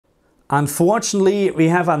Unfortunately, we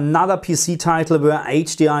have another PC title where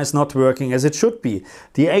HDR is not working as it should be.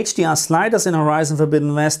 The HDR sliders in Horizon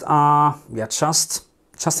Forbidden West are just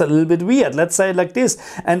a little bit weird, let's say it like this.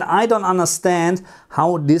 And I don't understand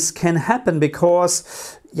how this can happen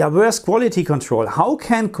because, where's quality control? How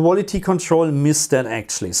can quality control miss that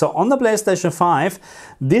actually? So on the PlayStation 5,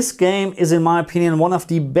 this game is in my opinion one of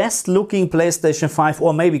the best looking PlayStation 5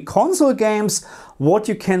 or maybe console games what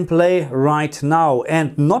you can play right now.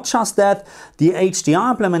 And not just that, the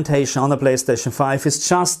HDR implementation on the PlayStation 5 is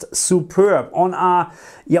just superb on a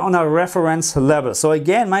reference level. So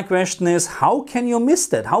again, my question is, how can you miss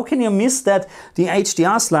that? How can you miss that the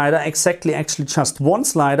HDR slider, actually just one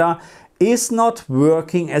slider, is not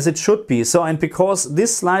working as it should be? So, and because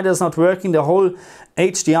this slider is not working, the whole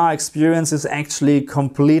HDR experience is actually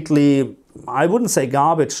completely, I wouldn't say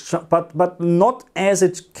garbage, but not as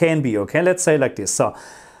it can be, okay? Let's say like this. So,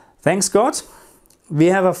 thanks God, we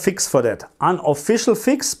have a fix for that. Unofficial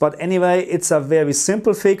fix, but anyway, it's a very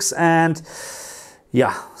simple fix, and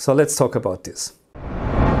so let's talk about this.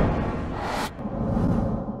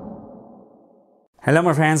 Hello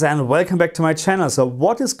my friends and welcome back to my channel. So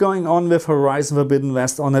what is going on with Horizon Forbidden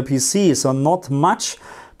West on a PC? So not much,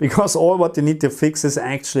 because all what you need to fix is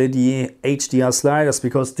actually the HDR sliders,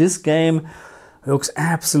 because this game looks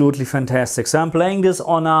absolutely fantastic. So I'm playing this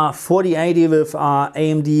on a 4080 with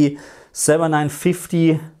AMD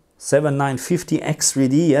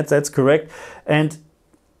 7950X3D, yes, that's correct. And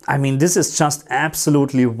I mean, this is just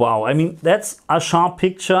absolutely wow. I mean, that's a sharp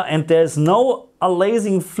picture and there's no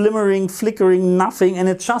aliasing, flickering, nothing, and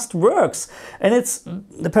it just works. And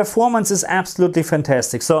the performance is absolutely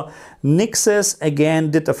fantastic. So Nixes again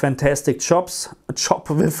did a fantastic job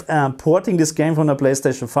with porting this game from the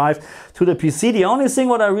PlayStation 5 to the PC. The only thing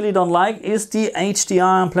what I really don't like is the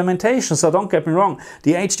HDR implementation. So don't get me wrong,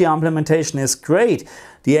 the HDR implementation is great.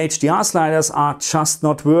 The HDR sliders are just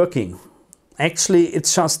not working. Actually,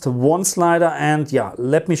 it's just one slider, and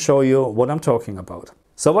let me show you what I'm talking about.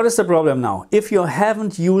 So what is the problem now? If you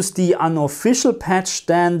haven't used the unofficial patch,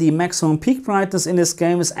 then the maximum peak brightness in this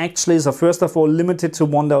game is actually, so first of all, limited to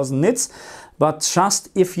 1000 nits. But just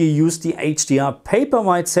if you use the HDR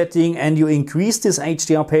Paperwhite setting and you increase this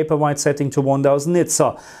HDR Paperwhite setting to 1000 nits.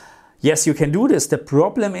 So yes, you can do this. The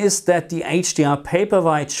problem is that the HDR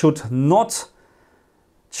Paperwhite should not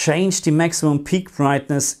change the maximum peak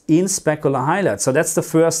brightness in specular highlights. So that's the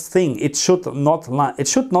first thing. It should not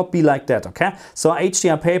be like that, okay? So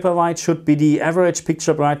HDR Paperwhite should be the average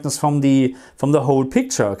picture brightness from the whole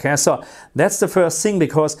picture, okay? So that's the first thing,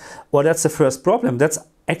 because, well, that's the first problem. That's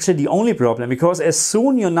actually the only problem, because as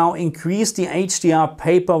soon you now increase the HDR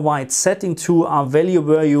Paperwhite setting to a value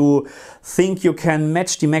where you think you can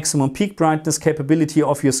match the maximum peak brightness capability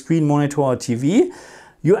of your screen monitor or TV,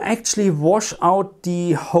 you actually wash out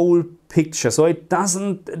the whole picture. So it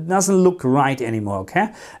doesn't look right anymore,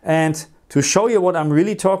 okay? And to show you what I'm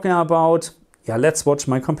really talking about, let's watch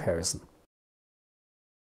my comparison.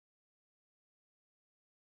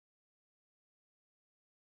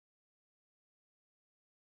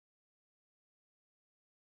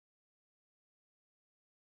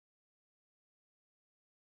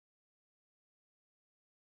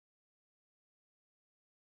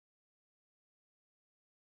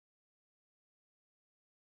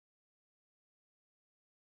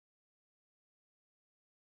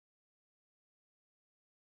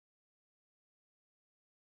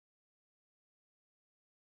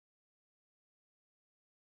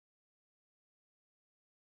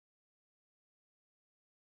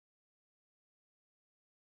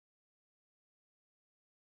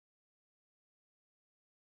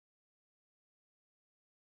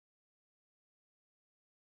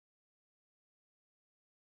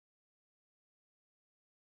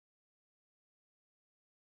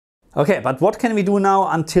 Okay, but what can we do now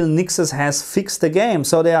until Nixes has fixed the game?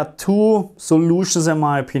 So there are two solutions in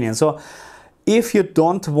my opinion. So if you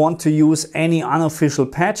don't want to use any unofficial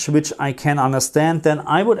patch, which I can understand, then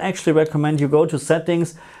I would actually recommend you go to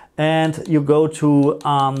settings and you go to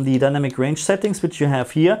the dynamic range settings, which you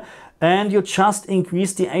have here, and you just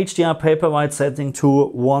increase the HDR Paperwhite setting to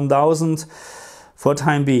 1000 for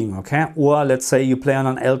time being, okay? Or let's say you play on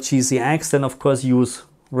an LGCX, then of course use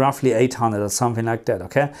roughly 800 or something like that,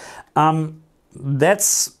 okay?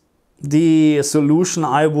 That's the solution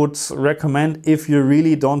I would recommend if you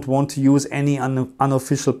really don't want to use any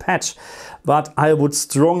unofficial patch. But I would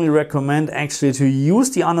strongly recommend actually to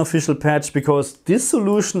use the unofficial patch, because this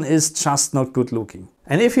solution is just not good looking.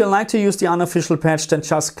 And if you like to use the unofficial patch, then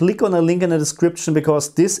just click on the link in the description,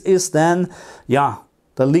 because this is then,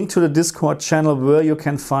 the link to the Discord channel where you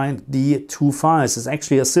can find the two files. It's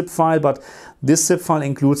actually a zip file, but this zip file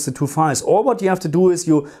includes the two files. All what you have to do is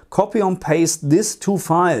you copy and paste these two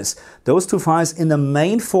files, those two files in the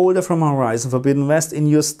main folder from Horizon Forbidden West in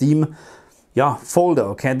your Steam folder.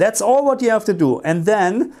 Okay, that's all what you have to do. And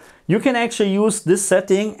then you can actually use this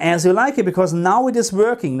setting as you like it, because now it is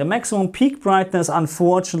working. The maximum peak brightness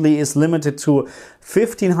unfortunately is limited to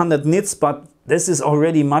 1500 nits, but this is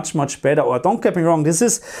already much better. Or don't get me wrong, this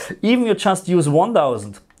is even you just use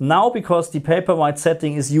 1000. Now, because the Paperwhite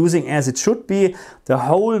setting is using as it should be, the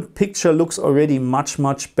whole picture looks already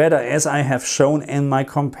much better, as I have shown in my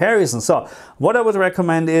comparison. So what I would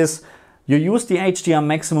recommend is you use the HDR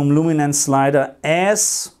maximum luminance slider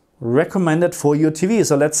as recommended for your TV.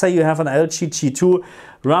 So let's say you have an LG G2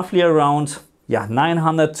 roughly around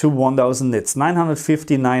 900 to 1000 nits,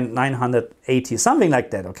 950, 980, something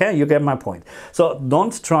like that. Okay, you get my point. So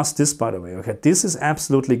don't trust this, by the way. Okay, this is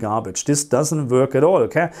absolutely garbage. This doesn't work at all.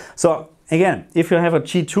 Okay, so again, if you have a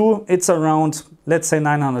G2, it's around, let's say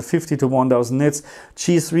 950 to 1000 nits.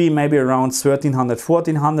 G3 maybe around 1300,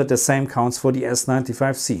 1400. The same counts for the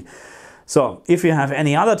S95C. So if you have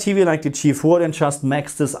any other TV like the G4, then just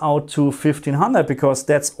max this out to 1500, because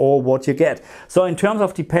that's all what you get. So in terms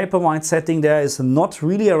of the Paperwhite setting, there is not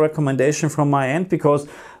really a recommendation from my end, because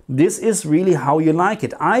this is really how you like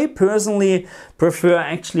it. I personally prefer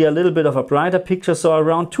actually a little bit of a brighter picture, so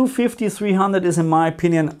around 250, 300 is in my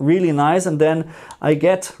opinion really nice, and then I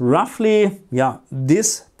get roughly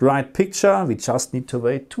this bright picture. We just need to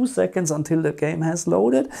wait 2 seconds until the game has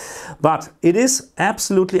loaded, but it is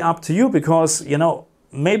absolutely up to you, because you know,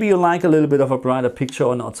 maybe you like a little bit of a brighter picture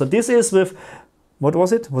or not. So this is with, what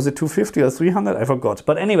was it? Was it 250 or 300? I forgot.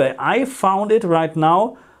 But anyway, I found it right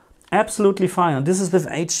now absolutely fine. And this is with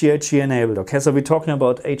HDR enabled. Okay, so we're talking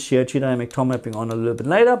about HDR dynamic tone mapping on a little bit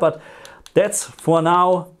later, but that's for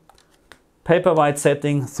now. Paperwhite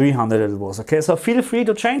setting 300 it was. Okay, so feel free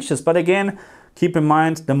to change this, but again, keep in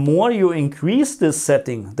mind, the more you increase this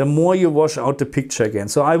setting, the more you wash out the picture again.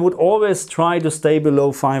 So I would always try to stay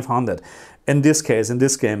below 500. In this case, in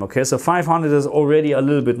this game, okay, so 500 is already a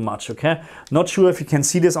little bit much. Okay, not sure if you can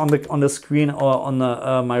see this on the screen or on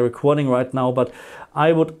my recording right now, but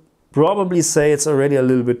I would probably say it's already a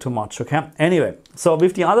little bit too much. Okay, anyway, so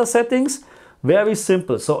with the other settings, very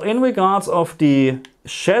simple. So in regards of the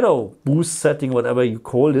shadow boost setting, whatever you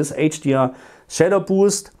call this, HDR shadow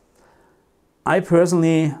boost, I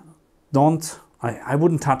personally I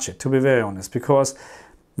wouldn't touch it, to be very honest, because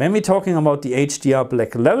when we're talking about the HDR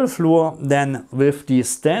black level floor, then with the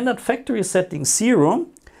standard factory setting 0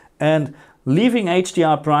 and leaving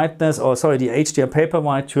HDR brightness, or sorry, the HDR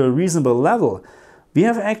Paperwhite to a reasonable level, we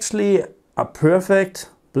have actually a perfect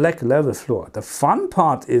black level floor. The fun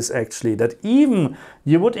part is actually that even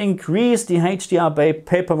you would increase the HDR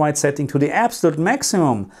Paperwhite setting to the absolute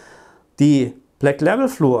maximum, the black level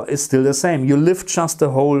floor is still the same. You lift just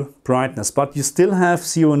the whole brightness, but you still have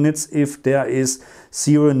 0 nits if there is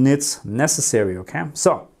 0 nits necessary. Okay,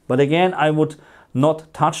 so but again, I would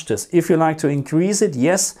not touch this. If you like to increase it,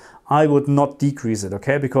 yes, I would not decrease it.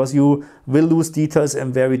 Okay, because you will lose details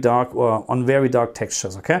in very dark or on very dark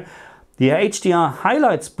textures. Okay, the HDR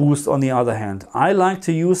highlights boost, on the other hand, I like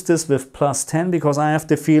to use this with +10, because I have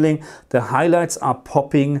the feeling the highlights are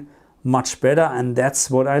popping much better, and that's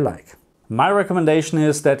what I like. My recommendation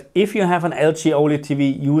is that if you have an LG OLED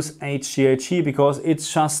TV, use HDR, because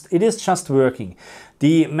it is just working.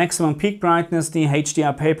 The maximum peak brightness, the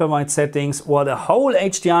HDR Paperwhite settings, or the whole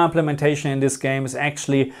HDR implementation in this game is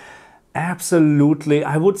actually absolutely,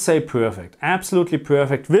 I would say, perfect. Absolutely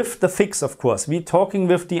perfect, with the fix, of course. We're talking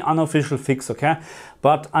with the unofficial fix, okay?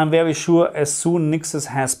 But I'm very sure as soon Nixxes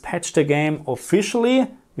has patched the game officially,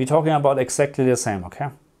 we're talking about exactly the same, okay?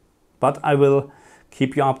 But I will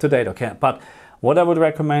keep you up to date, okay? But what I would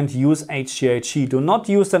recommend, use HDR. Do not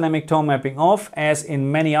use dynamic tone mapping off, as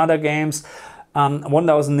in many other games.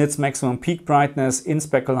 1000 nits maximum peak brightness in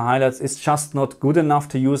specular highlights is just not good enough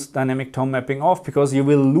to use dynamic tone mapping off, because you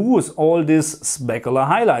will lose all these specular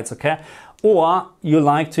highlights, okay? Or you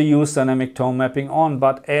like to use dynamic tone mapping on,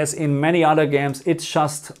 but as in many other games, it's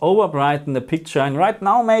just overbrighten the picture. And right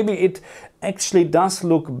now maybe it actually does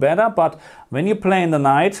look better, but when you play in the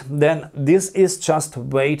night, then this is just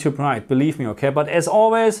way too bright, believe me, okay? But as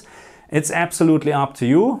always, it's absolutely up to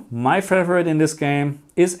you. My favorite in this game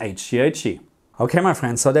is HDR. Okay, my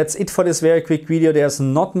friends, so that's it for this very quick video. There's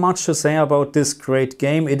not much to say about this great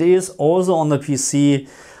game. It is also on the PC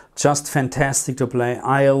just fantastic to play.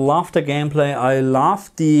 I love the gameplay. I love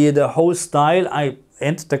the whole style.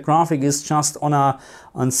 And the graphic is just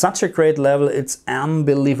on such a great level. It's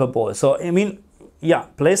unbelievable. So I mean, yeah,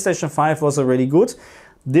 PlayStation 5 was already good.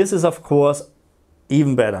 This is of course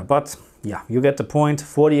even better, but yeah, you get the point.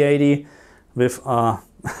 4080 with a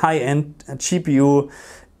high-end GPU,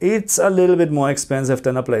 it's a little bit more expensive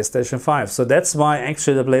than a PlayStation 5. So that's why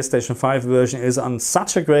actually the PlayStation 5 version is on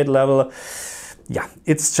such a great level. Yeah,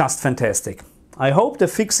 it's just fantastic. I hope they're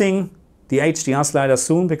fixing the HDR slider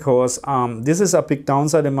soon, because this is a big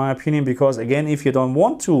downside in my opinion, because again, if you don't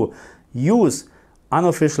want to use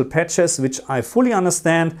unofficial patches, which I fully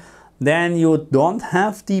understand, then you don't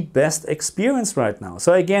have the best experience right now.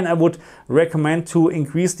 So again, I would recommend to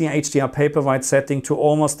increase the HDR Paperwhite setting to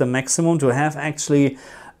almost the maximum to have actually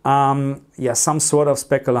some sort of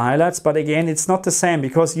specular highlights. But again, it's not the same,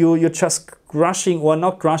 because you're just crushing, or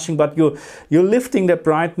not crushing, but you're lifting the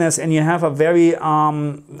brightness, and you have a very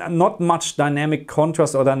not much dynamic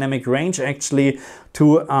contrast or dynamic range actually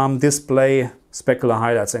to display specular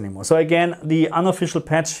highlights anymore. So again, the unofficial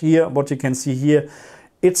patch here, what you can see here,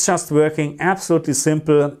 it's just working, absolutely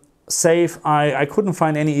simple, safe. I couldn't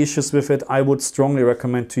find any issues with it. I would strongly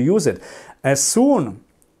recommend to use it. As soon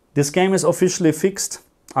this game is officially fixed,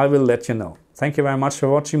 I will let you know. Thank you very much for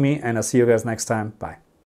watching me, and I'll see you guys next time. Bye.